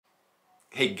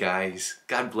Hey guys,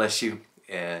 God bless you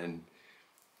and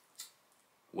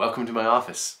welcome to my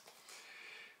office.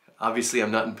 Obviously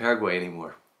I'm not in Paraguay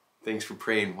anymore. Thanks for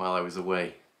praying while I was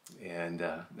away, and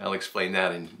I'll explain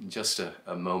that in just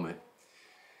a moment.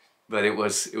 But it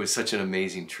was such an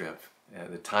amazing trip.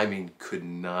 The timing could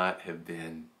not have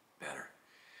been better.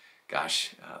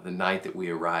 Gosh, the night that we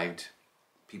arrived,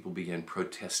 people began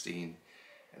protesting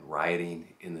and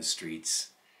rioting in the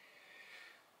streets.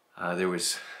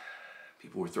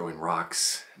 People were throwing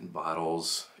rocks and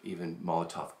bottles, even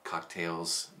Molotov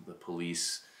cocktails. The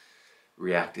police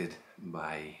reacted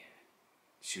by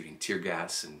shooting tear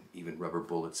gas and even rubber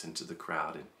bullets into the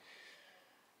crowd. And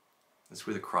that's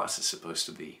where the cross is supposed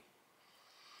to be.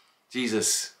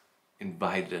 Jesus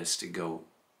invited us to go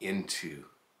into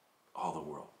all the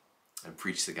world and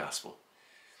preach the gospel.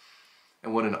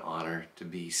 And what an honor to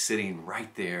be sitting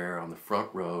right there on the front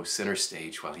row, center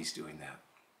stage, while he's doing that.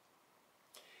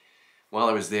 While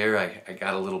I was there, I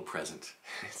got a little present.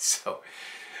 So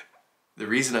the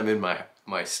reason I'm in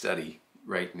my study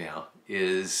right now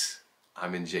is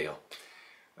I'm in jail.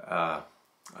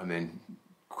 I'm in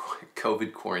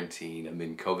COVID quarantine. I'm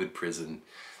in COVID prison,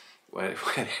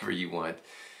 whatever you want.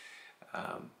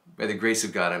 By the grace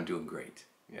of God, I'm doing great.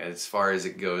 As far as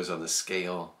it goes on the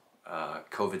scale,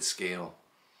 COVID scale,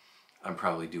 I'm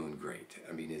probably doing great.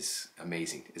 I mean, it's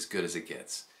amazing, as good as it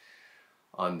gets.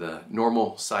 On the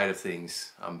normal side of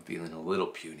things, I'm feeling a little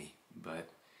puny, but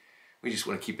we just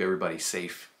want to keep everybody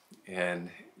safe, and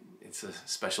it's a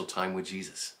special time with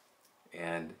Jesus.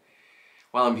 And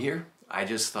while I'm here, I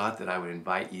just thought that I would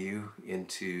invite you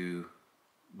into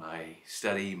my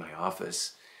study, my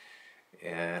office,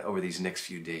 and over these next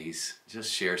few days,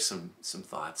 just share some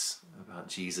thoughts about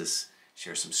Jesus,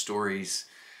 share some stories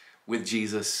with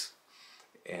Jesus,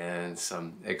 and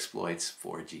some exploits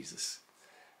for Jesus.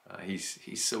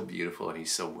 He's so beautiful and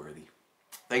he's so worthy.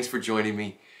 Thanks for joining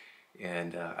me,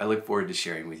 and I look forward to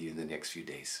sharing with you in the next few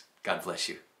days. God bless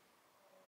you.